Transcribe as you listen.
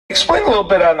Explain a little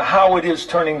bit on how it is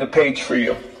turning the page for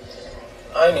you.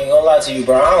 I ain't even gonna lie to you,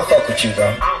 bro. I don't fuck with you, bro.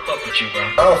 I don't fuck with you, bro.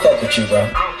 I don't fuck with you, bro.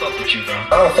 I don't fuck with you, bro. I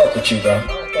don't fuck with you, bro.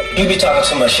 You be talking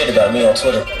too much shit about me on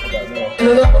Twitter.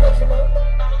 Nigga, I'ma let you know.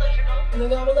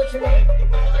 Nigga, I'ma let you know.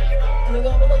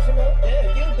 Nigga, I'ma let you know.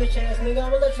 Yeah, you bitch ass nigga,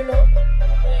 I'ma let you know.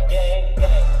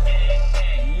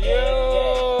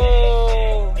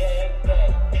 Yo,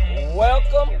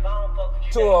 welcome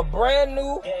to a brand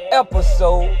new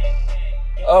episode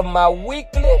of my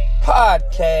weekly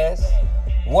podcast,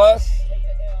 What's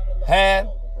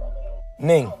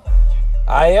Happening?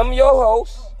 I am your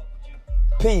host,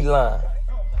 P-Line.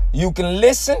 You can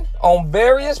listen on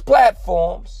various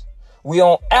platforms. We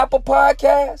on Apple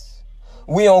Podcasts,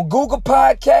 we on Google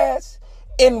Podcasts,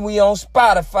 and we on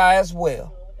Spotify as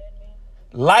well.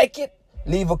 Like it,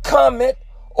 leave a comment,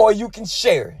 or you can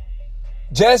share it.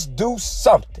 Just do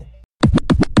something.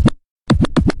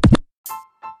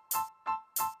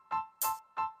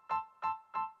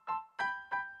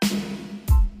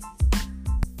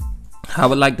 I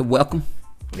would like to welcome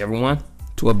everyone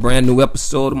to a brand new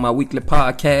episode of my weekly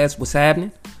podcast, What's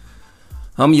Happening?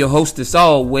 I'm your host as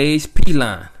always,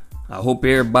 P-Line. I hope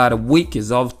everybody week is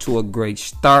off to a great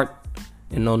start.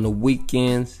 And on the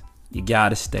weekends, you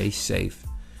gotta stay safe.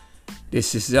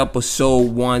 This is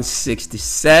episode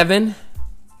 167.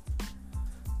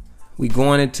 We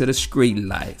going into the street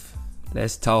life.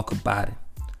 Let's talk about it.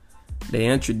 The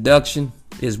introduction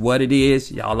is what it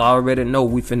is. Y'all already know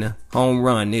we finna home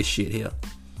run this shit here.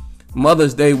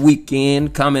 Mother's Day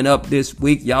weekend coming up this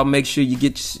week. Y'all make sure you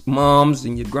get your moms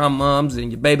and your grandmoms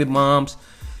and your baby moms.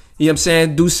 You know what I'm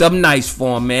saying? Do something nice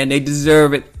for them, man. They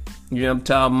deserve it. You know what I'm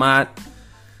talking about?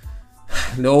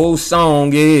 The old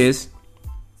song is,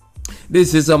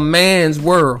 this is a man's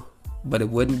world, but it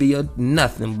wouldn't be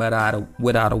nothing but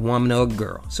without a woman or a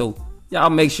girl. So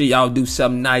y'all make sure y'all do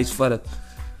something nice for the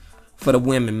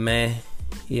women, man.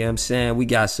 You know what I'm saying? We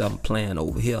got something planned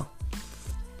over here.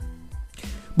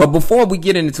 But before we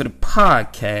get into the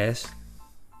podcast,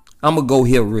 I'm going to go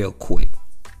here real quick.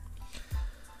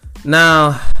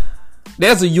 Now,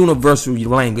 there's a universal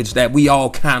language that we all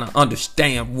kind of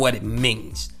understand what it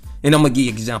means. And I'm going to give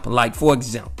you an example. Like, for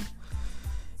example,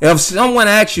 if someone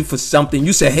asks you for something,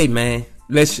 you say, hey, man,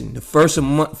 listen, the first of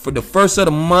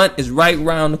the month is right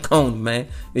around the corner, man.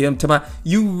 You know what I'm talking about?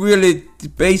 You really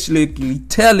basically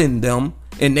telling them,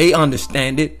 and they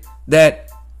understand it,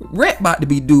 that rent about to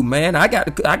be due, man. I got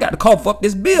to cough up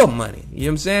this bill money. You know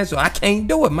what I'm saying? So I can't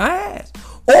do it, my ass.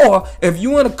 Or if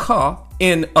you in a car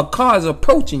and a car is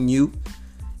approaching you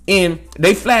and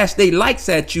they flash their lights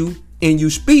at you and you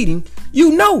speeding,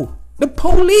 you know the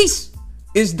police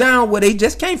is down where they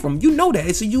just came from. You know that.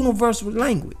 It's a universal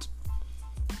language.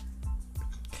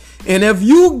 And if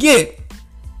you get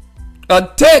a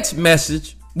text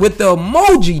message with the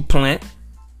emoji plant,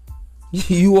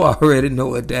 you already know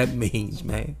what that means,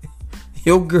 man.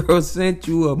 Your girl sent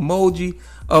you an emoji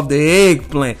of the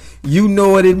eggplant. You know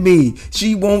what it means.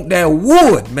 She want that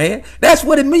wood, man. That's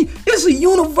what it means. It's a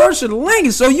universal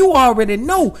language, so you already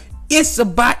know it's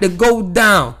about to go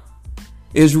down.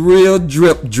 It's real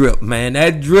drip, man.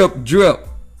 That drip. You know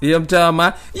what I'm talking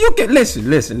about? You can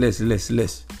listen. It's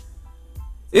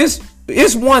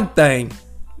one thing. You know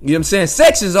what I'm saying?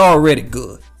 Sex is already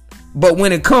good. But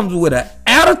when it comes with an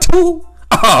attitude,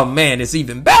 oh man, it's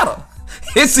even better.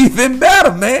 It's even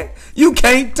better, man. You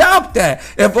can't top that.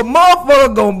 If a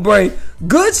motherfucker gonna bring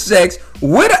good sex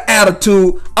with an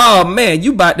attitude, oh man,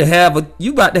 you about to have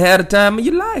the time of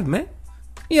your life, man.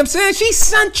 You know what I'm saying? She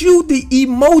sent you the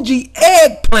emoji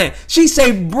eggplant. She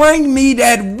say, bring me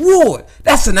that wood.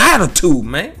 That's an attitude,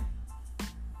 man.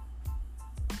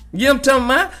 You know what I'm talking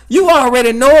about? You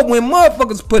already know it when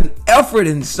motherfuckers putting effort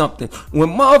in something. When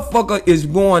motherfucker is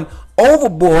going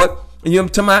overboard, you know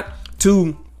what I'm talking about,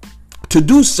 to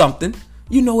do something,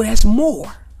 you know that's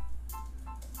more.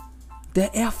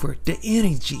 The effort, the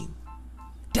energy.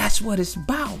 That's what it's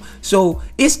about. So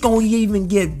it's going to even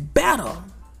get better.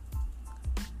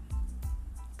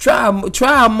 Try a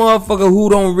motherfucker who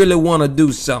don't really want to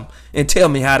do something and tell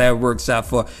me how that works out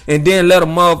for her. And then let a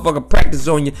motherfucker practice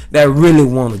on you that really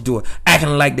want to do it,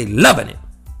 acting like they loving it.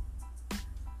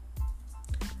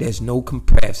 There's no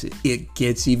comparison. It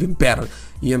gets even better.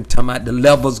 You know what I'm talking about? The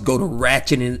levels go to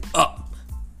ratcheting up.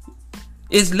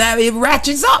 It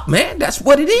ratchets up, man. That's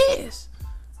what it is.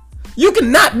 You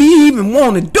cannot be even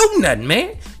want to do nothing,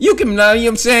 man. You can, you know what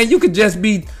I'm saying? You could just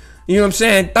be, you know what I'm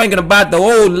saying, thinking about the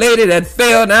old lady that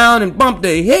fell down and bumped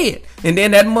her head. And then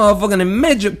that motherfucking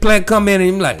midget plant come in and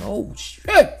you're like, oh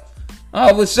shit. All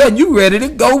of a sudden you ready to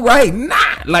go right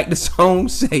now. Like the song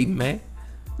say, man.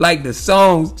 Like the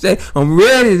song say, I'm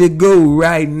ready to go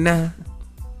right now.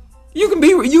 You can be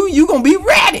you gonna be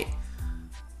ready.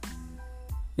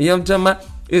 You know what I'm talking about?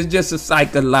 It's just a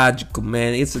psychological,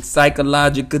 man. It's a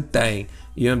psychological thing.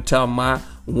 You know what I'm talking about?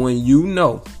 When you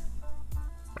know,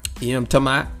 you know what I'm talking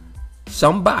about,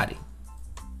 somebody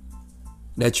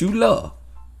that you love,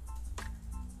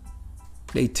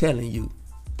 they telling you,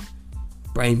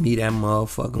 bring me that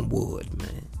motherfucking wood,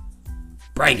 man.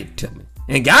 Bring it to me.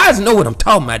 And guys know what I'm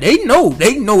talking about. They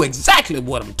know exactly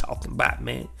what I'm talking about,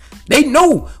 man. They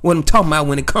know what I'm talking about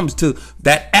when it comes to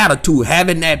that attitude,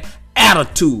 having that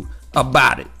attitude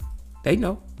about it. They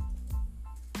know.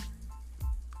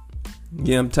 You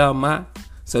know what I'm talking about?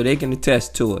 So they can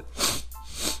attest to it.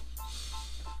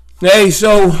 Hey,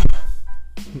 so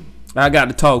I got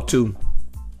to talk to, you know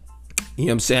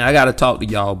what I'm saying? I got to talk to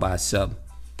y'all about something.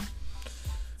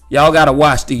 Y'all got to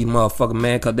watch these motherfuckers,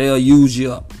 man, because they'll use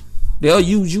you up. They'll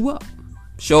use you up.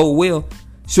 Sure will.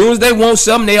 As soon as they want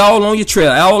something, they all on your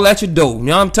trail, all at your door. You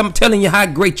know what I'm telling you how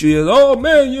great you is. Oh,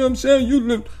 man, you know what I'm saying? You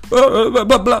live, blah,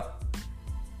 blah, blah.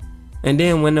 And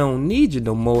then when they don't need you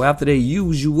no more, after they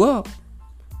use you up,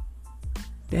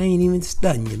 they ain't even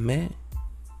studying you, man.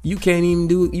 You can't even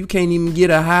do it. You can't even get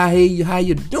a hi, hey, how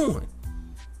you doing?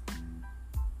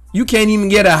 You can't even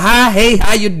get a hi, hey,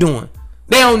 how you doing?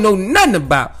 They don't know nothing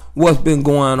about what's been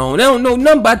going on. They don't know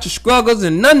nothing about your struggles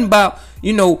and nothing about,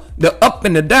 you know, the up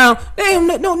and the down. They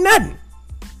don't know nothing.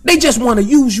 They just want to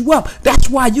use you up. That's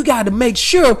why you got to make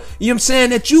sure, you know what I'm saying,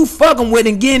 that you fucking with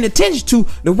and getting attention to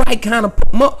the right kind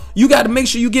of, you got to make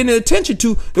sure you getting attention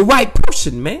to the right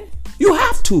person, man. You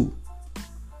have to.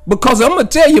 Because I'm going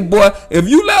to tell you, boy, if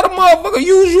you let a motherfucker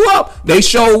use you up, they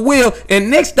sure will.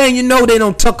 And next thing you know, they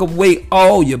don't tuck away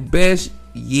all your best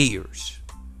years.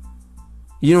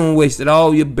 You don't wasted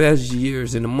all your best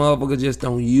years and the motherfucker just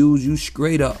don't use you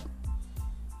straight up.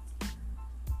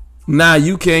 Now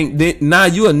you can't, now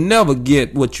you'll never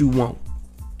get what you want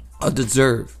or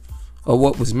deserve or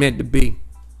what was meant to be.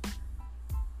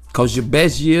 Because your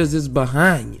best years is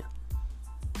behind you.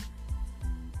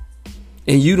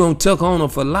 And you don't took on a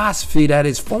philosophy that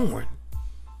is foreign.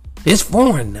 It's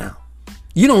foreign now.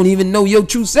 You don't even know your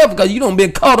true self because you don't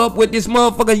been caught up with this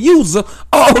motherfucker user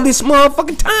all this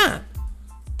motherfucking time.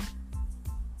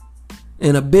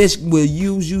 And a bitch will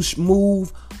use you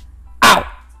smooth out.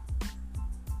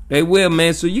 They will,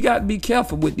 man. So you got to be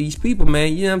careful with these people,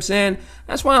 man. You know what I'm saying?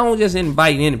 That's why I don't just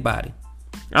invite anybody.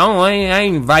 I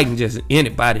ain't inviting just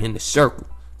anybody in the circle.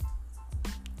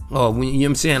 Or, you know what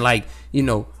I'm saying? Like, you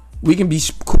know, we can be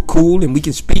cool and we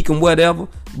can speak and whatever.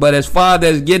 But as far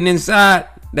as getting inside,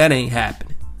 that ain't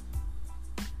happening.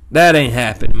 That ain't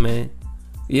happening, man.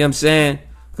 You know what I'm saying?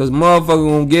 Because motherfucker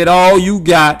gonna get all you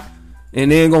got and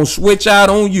then gonna switch out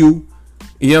on you.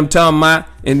 You know what I'm talking about?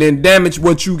 And then damage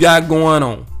what you got going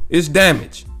on. It's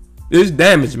damage. It's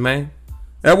damage, man.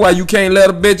 That's why you can't let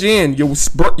a bitch in.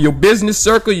 Your business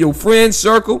circle, your friend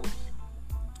circle.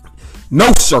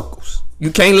 No circles.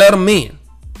 You can't let them in.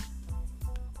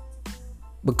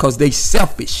 Because they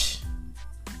selfish.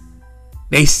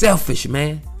 They selfish,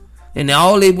 man. And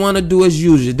all they want to do is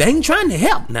use you. They ain't trying to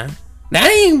help now. That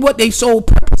ain't what their sole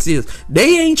purpose is.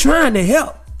 They ain't trying to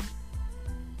help.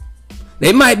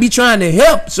 They might be trying to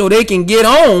help so they can get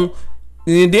on.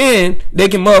 And then they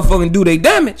can motherfucking do their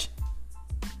damage.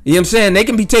 You know what I'm saying? They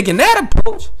can be taking that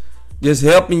approach. Just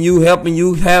helping you, have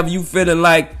you feeling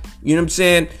like, you know what I'm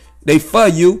saying, they for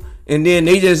you. And then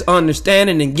they just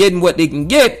understanding and getting what they can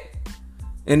get.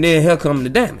 And then here come the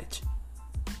damage.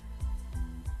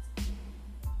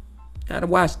 Gotta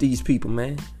watch these people,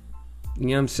 man. You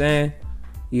know what I'm saying?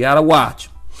 You gotta watch.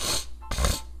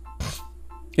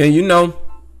 And you know,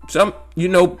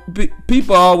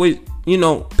 people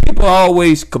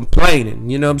always complaining.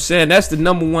 You know what I'm saying? That's the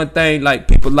number one thing like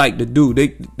people like to do.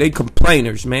 They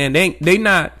complainers, man. They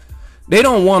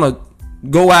don't want to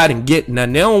go out and get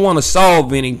nothing. They don't want to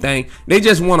solve anything. They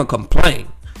just want to complain.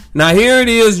 Now here it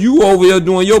is, you over here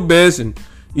doing your best and,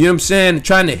 you know what I'm saying,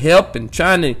 trying to help and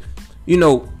trying to, you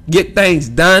know, get things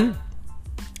done.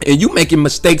 And you making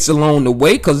mistakes along the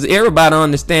way because everybody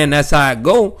understand that's how it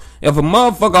go. If a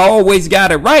motherfucker always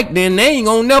got it right, then they ain't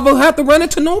gonna never have to run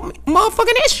into no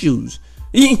motherfucking issues.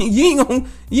 You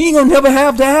ain't gonna never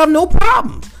have to have no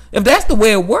problems. If that's the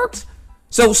way it works.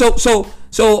 So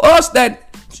us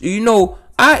that, you know,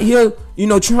 out here, you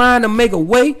know, trying to make a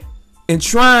way and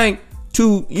trying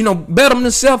to, you know, better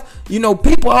themselves, you know,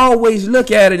 people always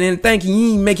look at it and thinking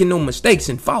you ain't making no mistakes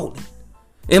and falling.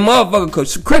 And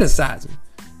motherfucker criticizing.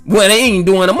 Well, they ain't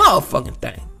doing a motherfucking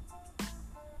thing.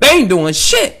 They ain't doing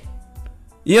shit.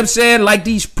 You know what I'm saying? Like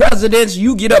these presidents,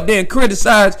 you get up there and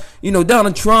criticize, you know,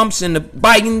 Donald Trumps and the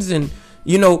Bidens and,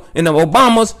 you know, and the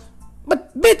Obamas.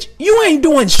 But, bitch, you ain't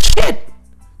doing shit.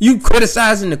 You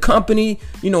criticizing the company,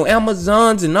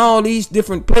 Amazons and all these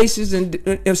different places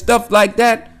and stuff like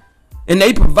that, and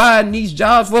they providing these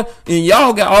jobs for, and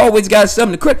y'all always got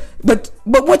something to credit. But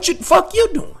what you fuck you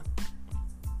doing?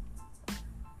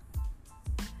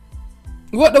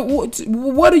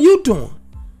 What are you doing?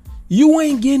 You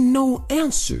ain't getting no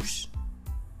answers.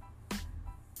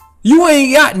 You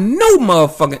ain't got no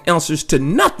motherfucking answers to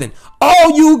nothing.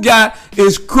 All you got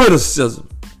is criticism.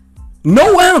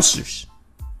 No answers.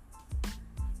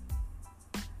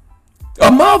 A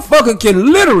motherfucker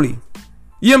can literally,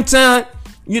 you know what I'm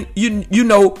saying?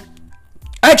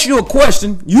 Ask you a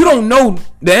question, you don't know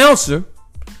the answer,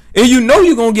 and you know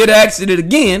you're gonna get asked it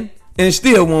again, and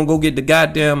still won't go get the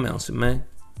goddamn answer, man.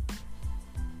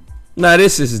 Now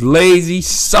this is lazy,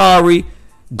 sorry,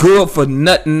 good for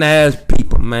nothing ass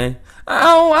people, man.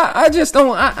 I just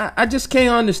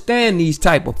can't understand these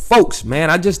type of folks, man.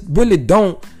 I just really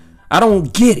don't. I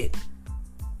don't get it.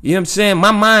 You know what I'm saying?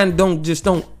 My mind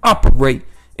don't operate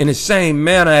in the same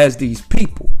manner as these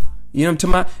people. You know what I'm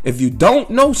talking about? If you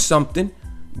don't know something,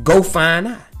 go find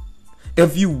out.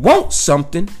 If you want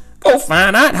something, go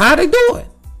find out how to do it.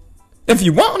 If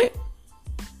you want it.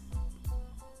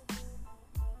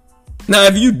 Now,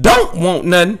 if you don't want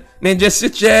nothing, then just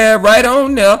sit your ass right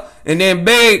on there and then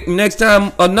beg next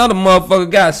time another motherfucker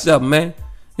got something, man.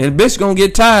 And the bitch gonna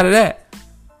get tired of that.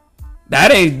 That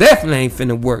definitely ain't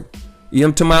finna work. You know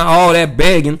what I'm talking about? All that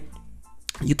begging.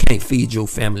 You can't feed your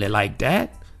family like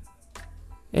that.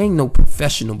 Ain't no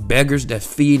professional beggars that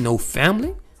feed no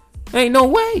family. Ain't no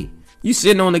way. You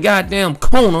sitting on the goddamn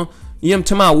corner, you know what I'm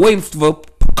talking about, waiting for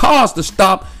cars to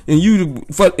stop, and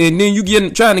then you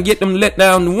trying to get them let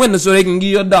down the window so they can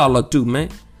give you $1 or $2, man.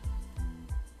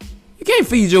 You can't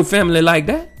feed your family like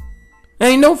that.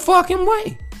 Ain't no fucking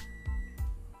way.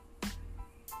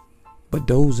 But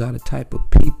those are the type of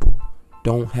people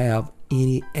don't have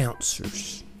any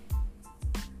answers.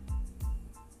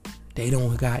 They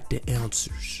don't got the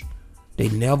answers. They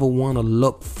never want to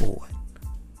look for it.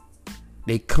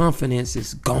 Their confidence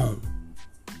is gone.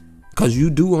 Because you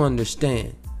do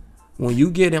understand, when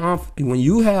you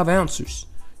have answers,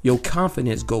 your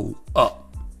confidence goes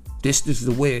up. This is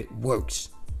the way it works.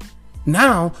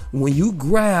 Now, when you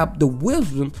grab the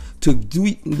wisdom to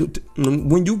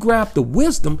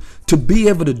be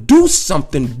able to do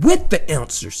something with the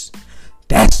answers,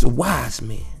 that's the wise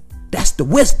man. That's the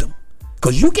wisdom.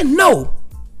 Because you can know,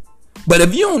 but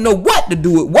if you don't know what to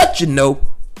do with what you know,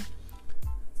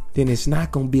 then it's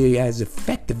not going to be as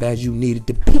effective as you need it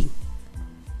to be.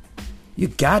 You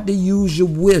got to use your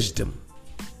wisdom.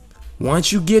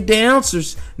 Once you get the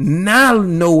answers, now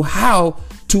know how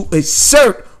to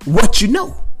assert what you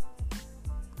know.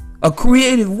 A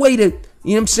creative way to, you know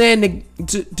what I'm saying,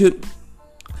 to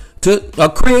a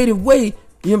creative way, you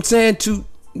know what I'm saying, to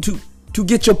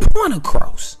get your point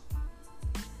across.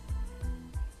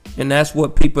 And that's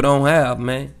what people don't have,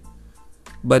 man.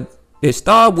 But it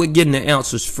starts with getting the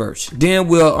answers first. Then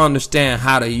we'll understand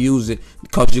how to use it,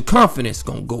 because your confidence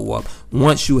gonna go up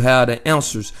once you have the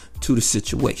answers to the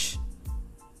situation.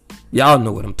 Y'all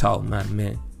know what I'm talking about,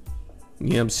 man. You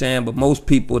know what I'm saying? But most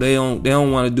people, they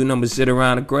don't want to do nothing but sit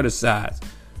around and criticize.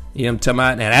 You know what I'm talking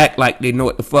about? And act like they know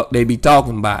what the fuck they be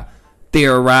talking about.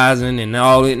 Theorizing and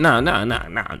all that. No.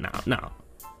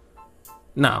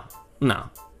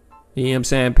 You know what I'm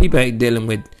saying? People ain't dealing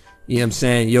with, you know what I'm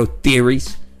saying, your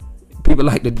theories. People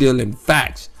like to deal in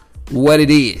facts. What it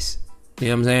is. You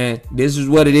know what I'm saying? This is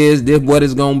what it is. This is what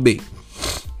it's going to be.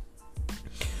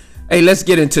 Hey, let's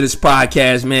get into this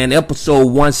podcast, man. Episode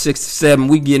 167.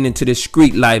 We getting into this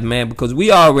street life, man, because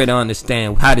we already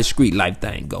understand how the street life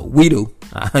thing go. We do. You know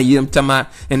what I'm talking about?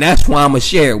 And that's why I'm going to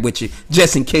share it with you,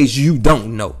 just in case you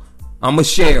don't know. I'm going to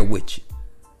share it with you.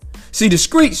 See, the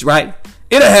streets, right?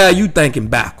 It'll have you thinking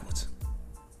backwards.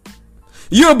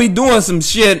 You'll be doing some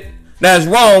shit that's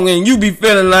wrong, and you be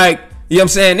feeling like, you know what I'm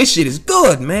saying, this shit is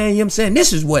good, man. You know what I'm saying?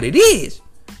 This is what it is.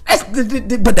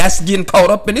 But that's getting caught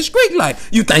up in the street life.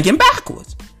 You thinking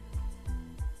backwards.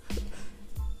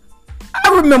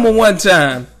 I remember one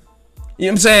time, you know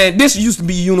what I'm saying, this used to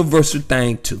be a universal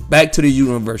thing too. Back to the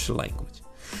universal language.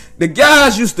 The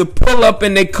guys used to pull up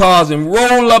in their cars and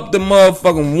roll up the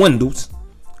motherfucking windows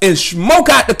and smoke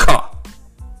out the car.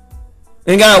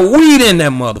 And got weed in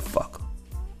that motherfucker.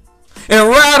 And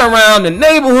ride around the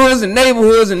neighborhoods and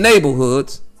neighborhoods and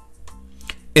neighborhoods.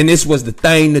 And this was the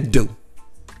thing to do.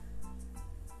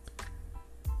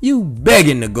 You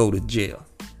begging to go to jail.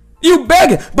 You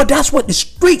begging. But that's what the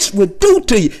streets would do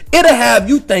to you. It'll have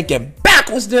you thinking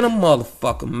backwards than a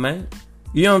motherfucker, man.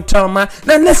 You know what I'm talking about?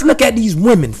 Now let's look at these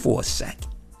women for a second.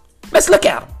 Let's look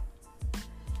at them.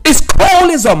 It's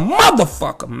cold as a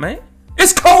motherfucker, man.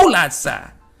 It's cold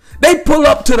outside. They pull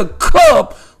up to the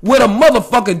club with a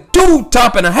motherfucking tube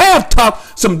top and a half top,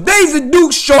 some Daisy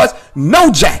Duke shorts,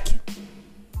 no jacket.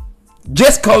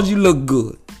 Just cause you look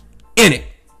good in it.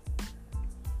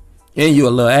 And you a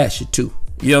little ashy too.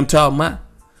 You know what I'm talking about?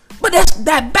 But that's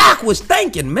that backwards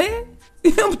thinking, man.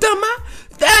 You know what I'm talking about?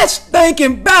 That's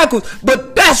thinking backwards.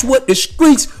 But that's what the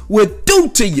streets would do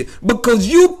to you. Because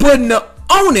you putting the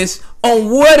onus on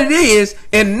what it is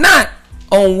and not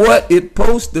on what it's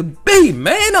supposed to be,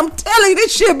 man. I'm telling you,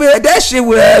 this shit, man, that shit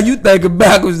will have you thinking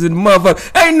backwards in the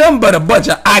motherfucker. Ain't nothing but a bunch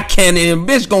of eye candy and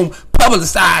bitch gonna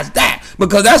publicize that.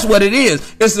 Because that's what it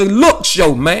is. It's a look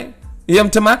show, man. You know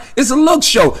what I'm talking about? It's a look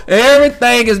show.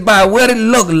 Everything is by what it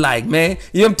look like, man.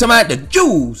 You know what I'm talking about? The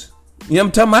jewels. You know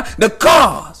what I'm talking about? The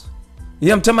cars. You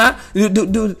know what I'm talking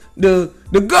about?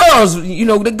 The girls, you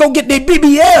know, they go get their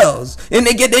BBLs and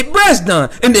they get their breasts done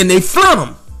and then they flaunt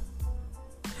them.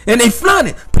 And they flaunt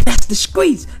it. But that's the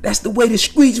streets. That's the way the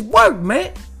streets work,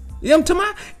 man. You know what I'm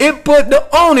talking about? It put the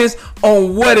onus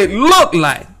on what it look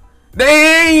like.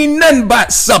 They ain't nothing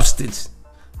but substance.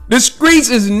 The streets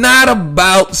is not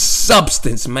about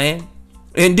substance, man.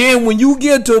 And then when you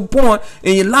get to a point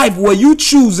in your life where you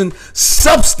choosing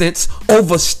substance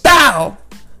over style,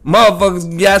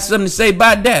 motherfuckers got something to say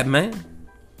about that, man.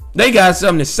 They got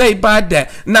something to say about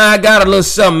that. Now I got a little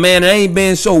something, man. I ain't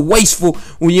been so wasteful,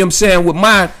 you know what I'm saying,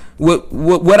 with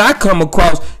what I come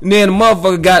across. And then the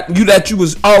motherfucker got you that you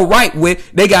was all right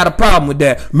with, they got a problem with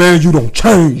that. Man, you don't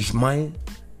change, man.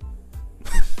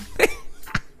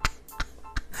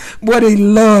 Boy, they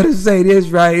love to say this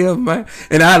right here, man.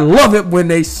 And I love it when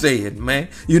they say it, man.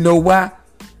 You know why?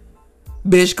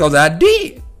 Bitch, because I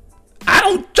did. I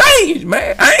don't change,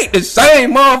 man. I ain't the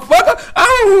same motherfucker.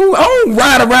 I don't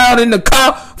ride around in the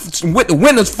car with the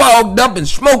windows fogged up and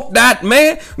smoked out,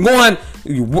 man. Going,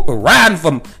 riding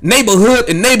from neighborhood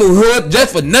to neighborhood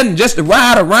just for nothing, just to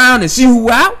ride around and see who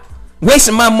out.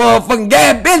 Wasting my motherfucking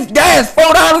gas, bitch. Gas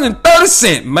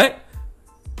 $4.30, man.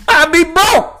 I be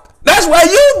broke. That's why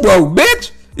you broke,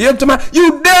 bitch. You know what I'm talking about?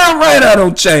 You damn right I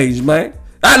don't change, man.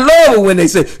 I love it when they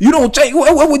say you don't change.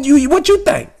 What you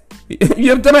think? You know what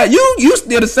I'm talking about? You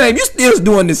still the same. You still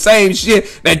doing the same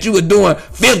shit that you were doing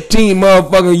 15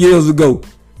 motherfucking years ago.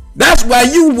 That's why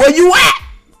where you at.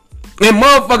 And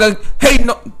motherfucker hating,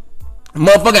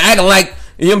 motherfucker acting like,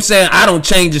 you know what I'm saying, I don't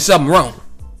change or something wrong.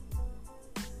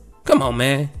 Come on,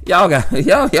 man.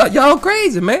 Y'all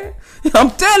crazy, man.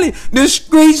 I'm telling you, the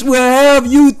streets will have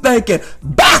you thinking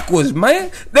backwards,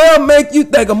 man. They'll make you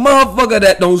think a motherfucker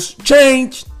that don't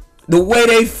change the way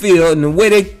they feel and the way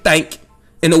they think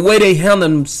and the way they handle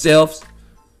themselves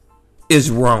is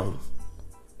wrong.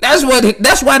 That's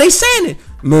why they saying it.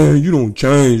 Man, you don't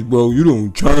change, bro. You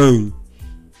don't change.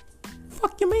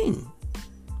 Fuck you mean?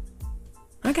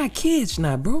 I got kids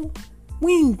now, bro.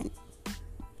 We ain't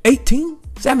 18,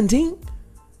 17,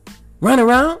 running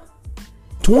around,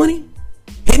 20.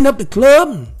 Hitting up the club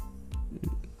and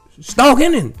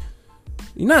stalking and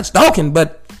you're not stalking,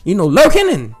 but you know, lurking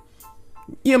and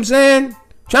you know what I'm saying,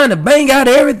 trying to bang out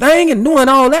everything and doing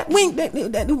all that.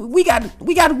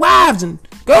 We got wives and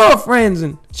girlfriends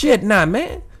and shit now,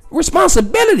 man.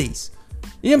 Responsibilities.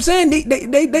 You know what I'm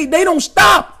saying? They don't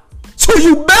stop. So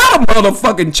you better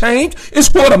motherfucking change.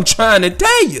 It's what I'm trying to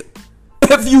tell you.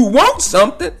 If you want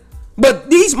something, but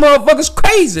these motherfuckers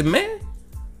crazy, man.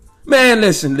 Man,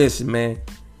 listen, man.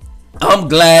 I'm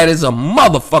glad as a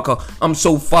motherfucker I'm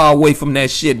so far away from that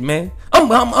shit, man.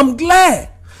 I'm glad.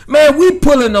 Man, we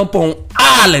pulling up on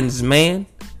islands, man.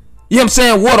 You know what I'm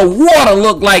saying? What the water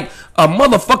look like a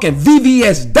motherfucking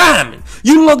VVS diamond.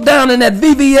 You look down in that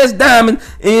VVS diamond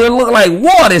and it look like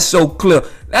water is so clear.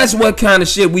 That's what kind of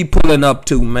shit we pulling up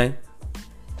to, man.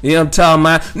 You know what I'm talking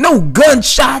about? No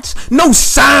gunshots, no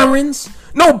sirens,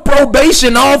 no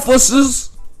probation officers.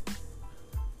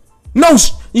 No,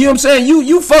 you know what I'm saying?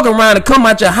 You fucking around and come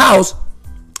out your house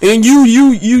and you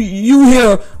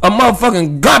hear a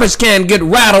motherfucking garbage can get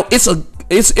rattled. It's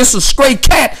a stray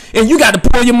cat and you got to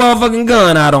pull your motherfucking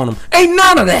gun out on them. Ain't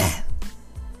none of that.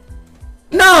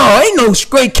 No, ain't no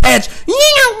stray cats.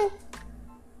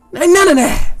 Ain't none of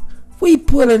that.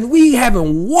 We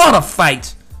having water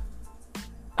fights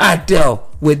out there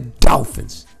with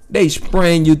dolphins. They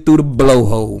spraying you through the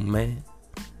blowhole, man.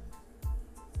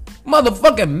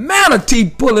 Motherfucking manatee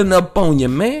pulling up on you,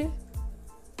 man.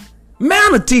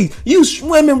 Manatee. You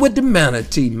swimming with the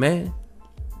manatee, man.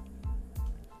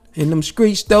 In them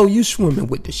streets, though, you swimming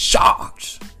with the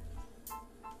sharks.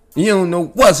 You don't know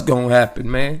what's gonna happen,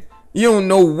 man. You don't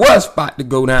know what's about to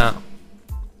go down.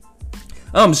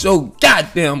 I'm so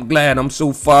goddamn glad I'm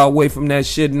so far away from that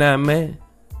shit now, man.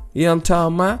 You know what I'm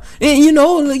talking about?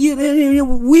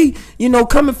 And we,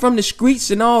 coming from the streets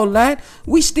and all that,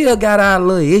 we still got our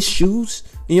little issues.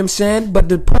 You know what I'm saying? But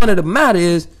the point of the matter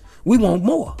is, we want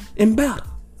more and better.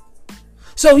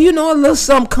 So, a little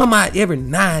something come out every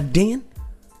now and then.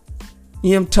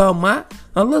 You know what I'm talking about?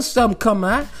 A little something come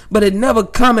out, but it never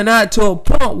coming out to a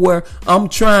point where I'm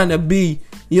trying to be,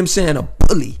 a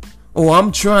bully. Or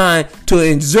I'm trying to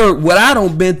exert what I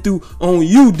done been through on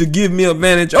you to give me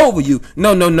advantage over you.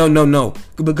 No.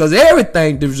 Because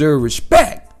everything deserves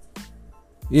respect. You know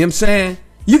what I'm saying?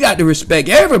 You got to respect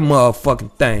every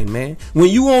motherfucking thing, man. When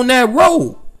you on that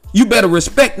road, you better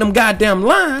respect them goddamn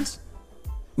lines.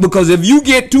 Because if you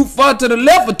get too far to the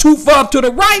left or too far to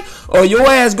the right, or your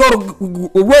ass go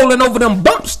to rolling over them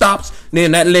bump stops,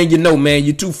 then that letting you know, man,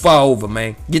 you're too far over,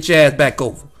 man. Get your ass back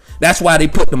over. That's why they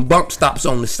put them bump stops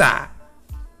on the side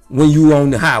when you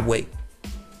on the highway.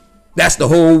 That's the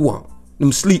whole one.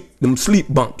 Them sleep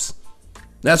bumps.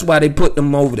 That's why they put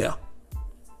them over there.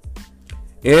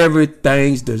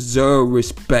 Everything's deserve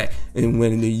respect. And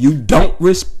when you don't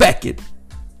respect it,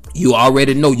 you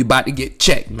already know you about to get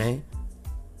checked, man.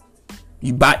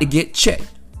 You about to get checked.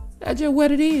 That's just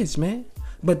what it is, man.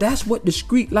 But that's what the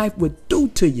street life would do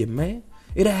to you, man.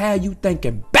 It'll have you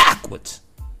thinking backwards.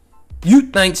 You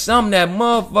think something that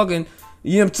motherfucking,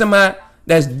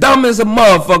 that's dumb as a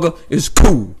motherfucker is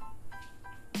cool.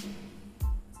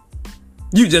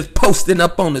 You just posting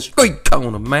up on the street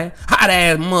corner, man. Hot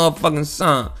ass motherfucking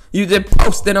son. You just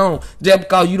posted on just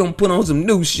because you don't put on some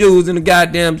new shoes and a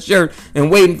goddamn shirt and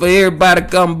waiting for everybody to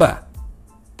come by.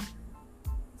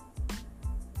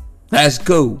 That's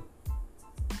cool.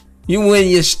 You in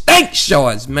your stank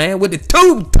shorts, man, with the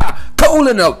tube top, cold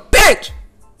in a bitch.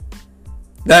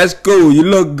 That's cool. You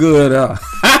look good, huh?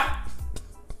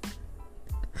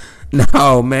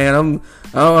 No, man.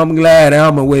 I'm glad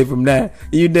I'm away from that.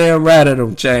 You damn right I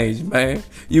don't change, man.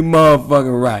 You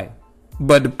motherfucking right.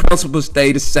 But the principles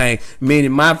stay the same.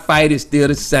 Meaning my fight is still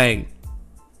the same.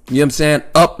 You know what I'm saying?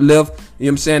 Uplift,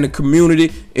 the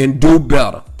community and do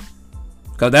better.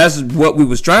 Cause that's what we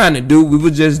was trying to do. We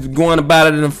was just going about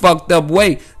it in a fucked up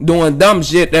way. Doing dumb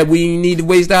shit that we need to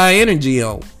waste our energy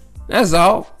on. That's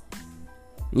all.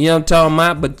 You know what I'm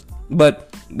talking about?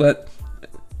 But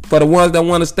for the ones that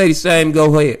want to stay the same,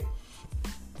 go ahead.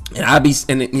 And I be,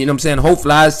 and you know what I'm saying?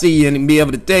 Hopefully I see you and be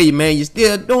able to tell you, man, you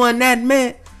still doing that,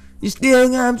 man. You still, you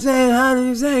know what I'm saying, honey,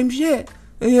 the same shit.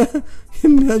 You know what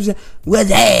I'm saying? What's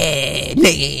that,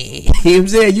 nigga? You know what I'm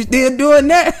saying? You still doing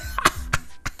that?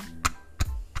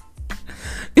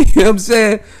 You know what I'm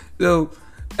saying? So,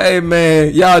 hey,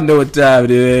 man, y'all know what time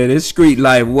it is, man. It's Street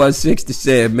Life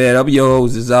 167, man. I'm your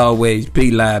host as always,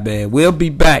 P-Line, man. We'll be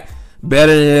back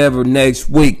better than ever next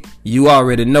week. You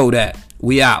already know that.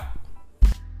 We out.